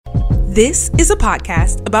This is a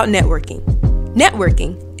podcast about networking.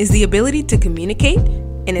 Networking is the ability to communicate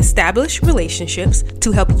and establish relationships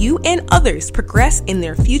to help you and others progress in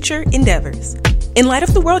their future endeavors. In light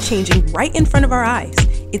of the world changing right in front of our eyes,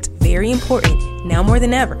 it's very important, now more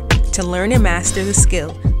than ever, to learn and master the skill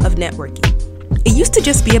of networking. It used to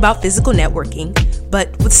just be about physical networking, but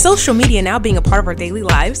with social media now being a part of our daily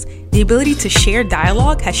lives, the ability to share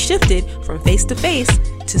dialogue has shifted from face to face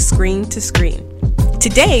to screen to screen.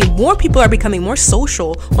 Today, more people are becoming more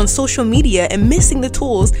social on social media and missing the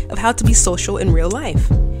tools of how to be social in real life.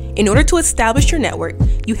 In order to establish your network,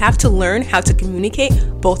 you have to learn how to communicate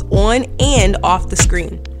both on and off the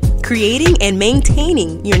screen. Creating and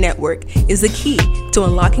maintaining your network is the key to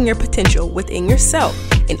unlocking your potential within yourself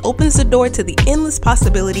and opens the door to the endless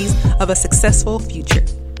possibilities of a successful future.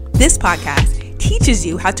 This podcast teaches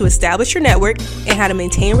you how to establish your network and how to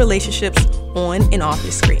maintain relationships on and off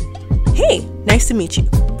the screen. Hey, nice to meet you.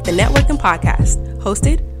 The Networking Podcast,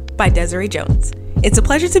 hosted by Desiree Jones. It's a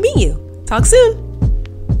pleasure to meet you. Talk soon.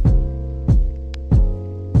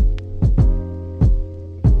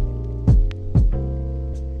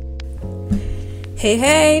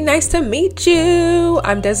 Hey, nice to meet you.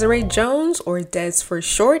 I'm Desiree Jones, or Des for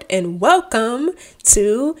short, and welcome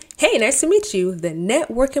to, hey, nice to meet you, the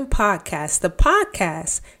Networking Podcast, the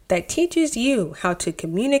podcast that teaches you how to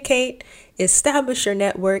communicate, establish your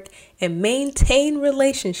network, and maintain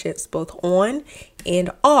relationships both on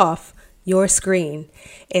and off your screen.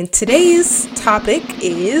 And today's topic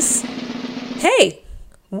is, hey,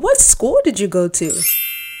 what school did you go to?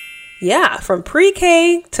 Yeah, from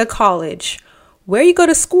pre-K to college. Where you go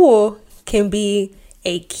to school can be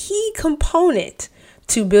a key component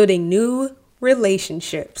to building new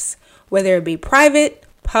relationships, whether it be private,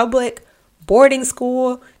 public, boarding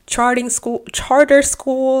school, charter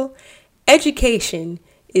school. Education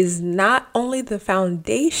is not only the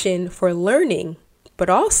foundation for learning, but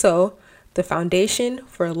also the foundation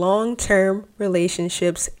for long-term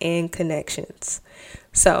relationships and connections.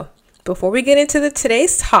 So, before we get into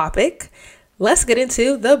today's topic, let's get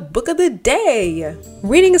into the book of the day.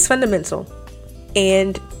 Reading is fundamental,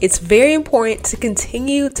 and it's very important to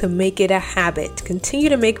continue to make it a habit. Continue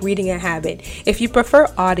to make reading a habit. If you prefer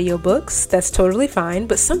audiobooks, that's totally fine,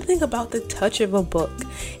 but something about the touch of a book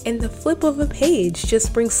and the flip of a page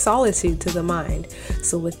just brings solitude to the mind.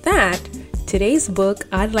 So with that, today's book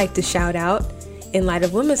I'd like to shout out in light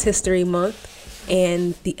of Women's History Month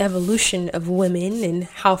and the evolution of women and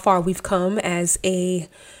how far we've come as a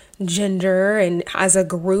gender and as a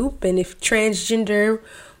group, and if transgender,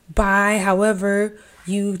 bi, however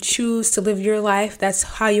you choose to live your life, that's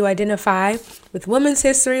how you identify. With Women's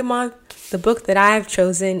History Month, the book that I've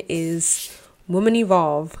chosen is Women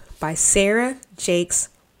Evolve by Sarah Jakes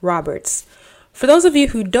Roberts. For those of you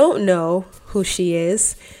who don't know who she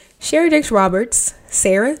is, Sarah Jakes Roberts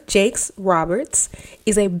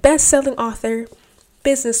is a best-selling author,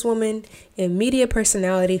 businesswoman, and media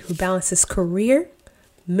personality who balances career,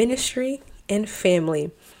 ministry, and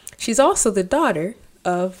family. She's also the daughter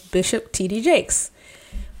of Bishop T.D. Jakes.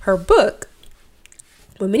 Her book,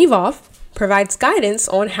 Women Evolve, provides guidance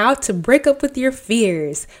on how to break up with your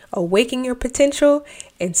fears, awaken your potential,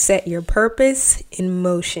 and set your purpose in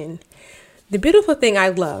motion. The beautiful thing I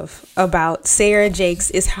love about Sarah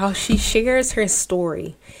Jakes is how she shares her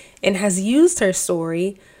story and has used her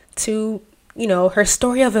story to, her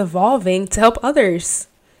story of evolving to help others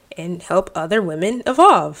and help other women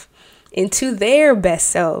evolve into their best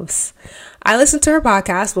selves. I listened to her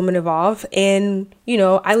podcast, Women Evolve, and,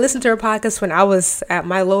 I listened to her podcast when I was at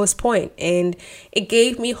my lowest point, and it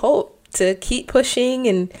gave me hope to keep pushing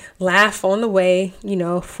and laugh on the way, and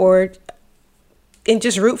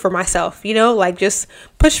just root for myself, just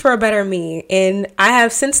push for a better me. And I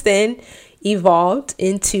have since then evolved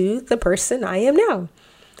into the person I am now.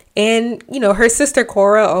 And, her sister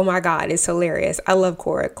Cora, oh my God, is hilarious. I love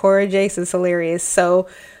Cora. Cora Jakes is hilarious. So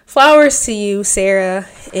flowers to you, Sarah,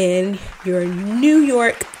 and your New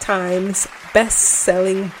York Times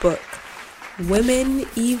best-selling book, Women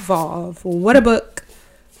Evolve. What a book.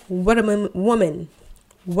 What a woman.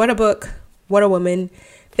 What a book. What a woman.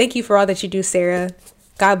 Thank you for all that you do, Sarah.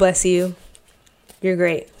 God bless you. You're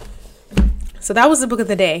great. So that was the book of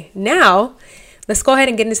the day. Now, let's go ahead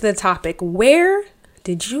and get into the topic. Where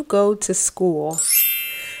did you go to school?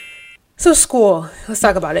 So school, let's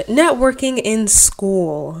talk about it. Networking in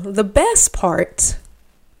school. The best part,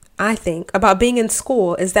 I think, about being in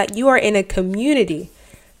school is that you are in a community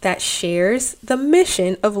that shares the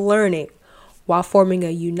mission of learning while forming a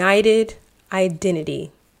unified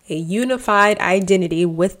identity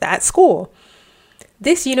with that school.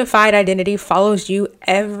 This unified identity follows you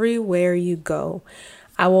everywhere you go.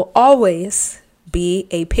 I will always be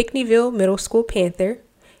a Pinckneyville Middle School Panther,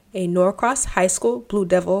 a Norcross High School Blue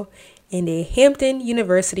Devil, and a Hampton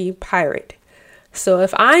University Pirate. So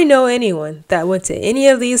if I know anyone that went to any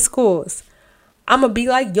of these schools, I'm going to be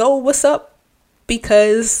like, yo, what's up?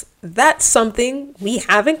 Because that's something we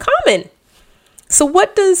have in common. So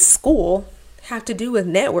what does school have to do with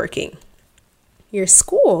networking? Your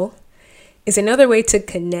school is another way to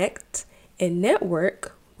connect and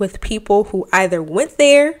network with people who either went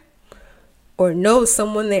there or know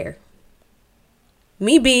someone there.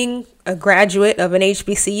 Me being a graduate of an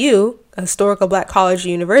HBCU, a historical Black college or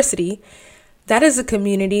university, that is a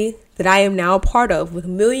community that I am now a part of with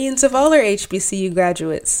millions of other HBCU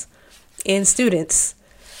graduates and students.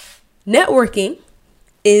 Networking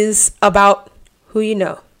is about who you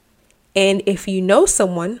know. And if you know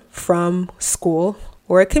someone from school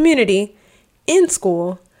or a community in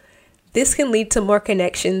school, this can lead to more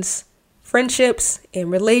connections, friendships,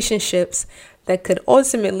 and relationships that could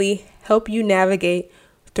ultimately help you navigate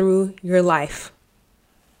through your life.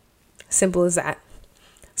 Simple as that.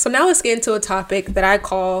 So now let's get into a topic that I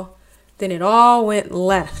call, then it all went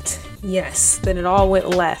left. Yes, then it all went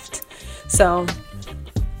left. So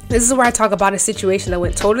this is where I talk about a situation that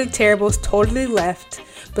went totally terrible, totally left.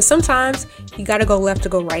 But sometimes you got to go left to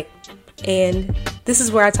go right. And this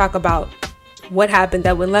is where I talk about what happened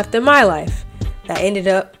that went left in my life that ended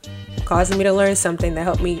up causing me to learn something that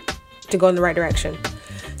helped me to go in the right direction.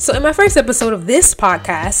 So in my first episode of this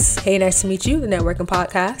podcast, Hey, Nice to Meet You, the networking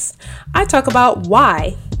podcast, I talk about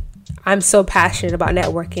why I'm so passionate about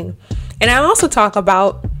networking. And I also talk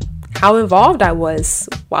about how involved I was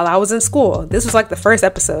while I was in school. This was like the first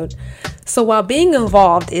episode. So while being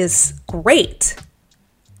involved is great,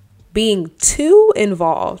 being too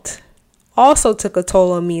involved also took a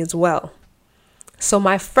toll on me as well. So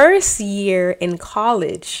my first year in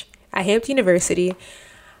college at Hampton University,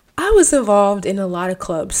 I was involved in a lot of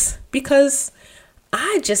clubs because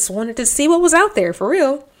I just wanted to see what was out there for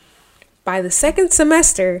real. By the second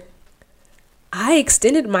semester, I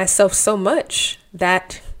extended myself so much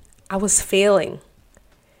that I was failing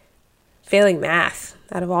math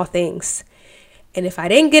out of all things. And if I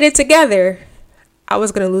didn't get it together, I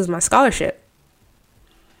was going to lose my scholarship.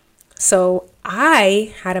 So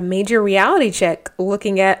I had a major reality check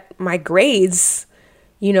looking at my grades,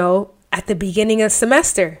 at the beginning of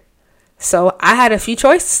semester. So I had a few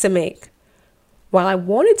choices to make. While I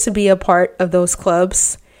wanted to be a part of those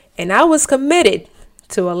clubs, and I was committed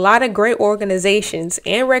to a lot of great organizations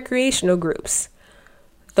and recreational groups,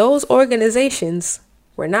 those organizations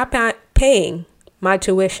were not paying my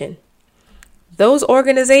tuition. Those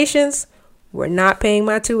organizations were not paying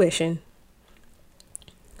my tuition.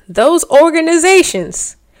 Those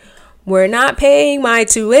organizations were not paying my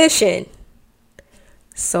tuition.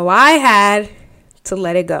 So I had to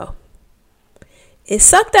let it go. It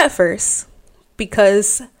sucked at first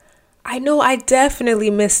because I know I definitely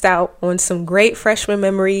missed out on some great freshman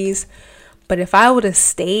memories. But if I would have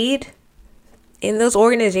stayed in those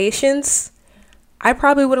organizations, I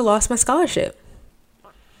probably would have lost my scholarship.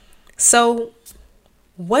 So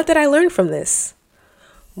what did I learn from this?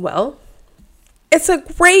 Well, it's a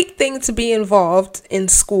great thing to be involved in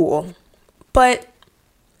school, but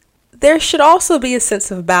there should also be a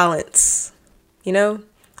sense of balance.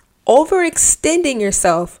 Overextending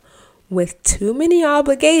yourself with too many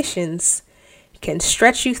obligations can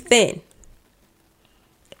stretch you thin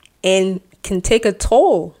and can take a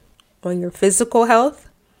toll on your physical health,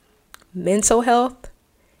 mental health,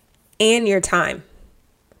 and your time.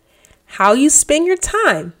 How you spend your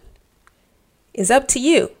time is up to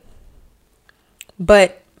you.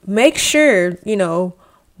 But make sure,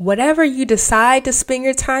 whatever you decide to spend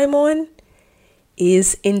your time on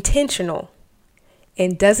is intentional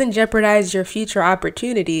and doesn't jeopardize your future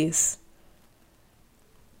opportunities.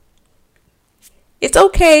 It's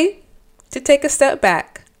okay to take a step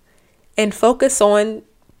back and focus on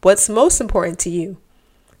what's most important to you,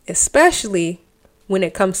 especially when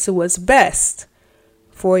it comes to what's best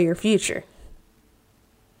for your future.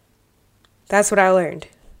 That's what I learned.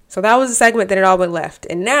 So that was a segment that it all went left.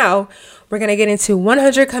 And now we're going to get into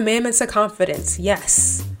 100 commandments of confidence.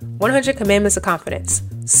 Yes, 100 commandments of confidence.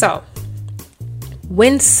 So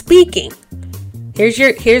when speaking,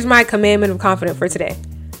 here's my commandment of confidence for today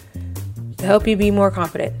to help you be more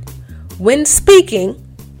confident. When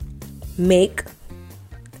speaking, make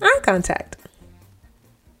eye contact.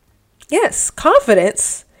 Yes,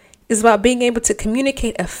 confidence is about being able to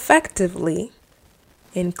communicate effectively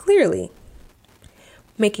and clearly.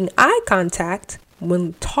 Making eye contact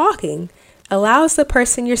when talking allows the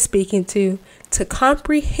person you're speaking to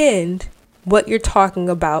comprehend what you're talking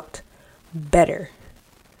about better.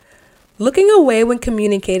 Looking away when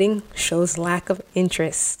communicating shows lack of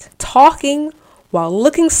interest. Talking while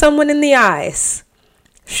looking someone in the eyes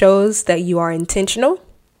shows that you are intentional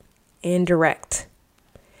and direct.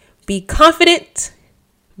 Be confident,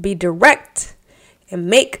 be direct, and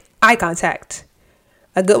make eye contact.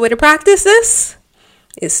 A good way to practice this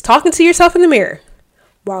is talking to yourself in the mirror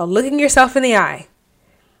while looking yourself in the eye.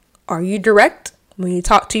 Are you direct when you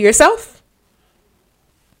talk to yourself?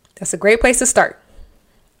 That's a great place to start.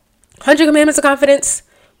 100 Commandments of Confidence.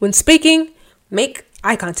 When speaking, make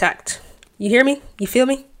eye contact. You hear me? You feel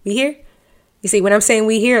me? We hear? You see, when I'm saying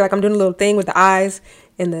we hear, like I'm doing a little thing with the eyes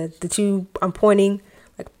and the two, I'm pointing,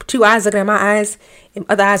 like two eyes looking at my eyes and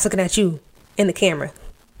other eyes looking at you in the camera.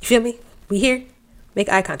 You feel me? We hear? Make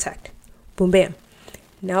eye contact. Boom, bam.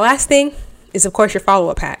 Now, last thing is, of course, your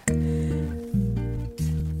follow-up hack.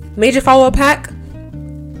 Major follow-up hack.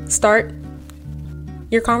 Start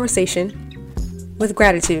your conversation with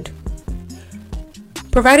gratitude.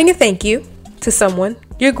 Providing a thank you to someone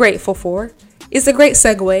you're grateful for is a great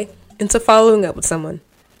segue into following up with someone.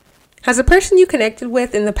 Has a person you connected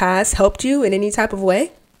with in the past helped you in any type of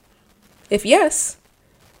way? If yes,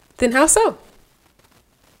 then how so?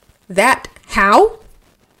 That how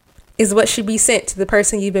is what should be sent to the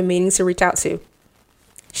person you've been meaning to reach out to.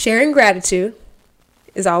 Sharing gratitude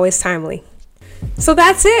is always timely. So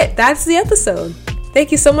that's it. That's the episode.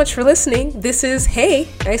 Thank you so much for listening. This is Hey,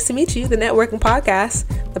 Nice to Meet You, the Networking Podcast,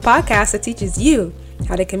 the podcast that teaches you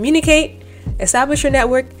how to communicate, establish your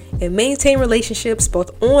network, and maintain relationships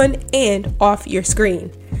both on and off your screen.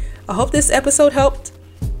 I hope this episode helped.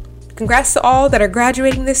 Congrats to all that are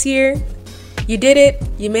graduating this year. You did it.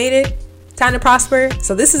 You made it. Time to prosper.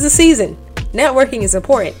 So this is the season. Networking is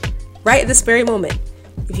important right at this very moment.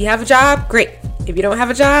 If you have a job, great. If you don't have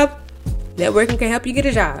a job, networking can help you get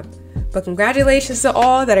a job. But congratulations to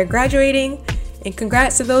all that are graduating, and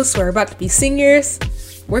congrats to those who are about to be seniors,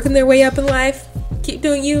 working their way up in life. Keep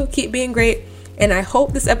doing you, keep being great. And I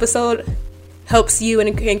hope this episode helps you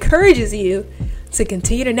and encourages you to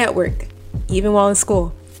continue to network, even while in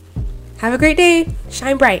school. Have a great day.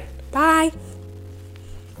 Shine bright. Bye.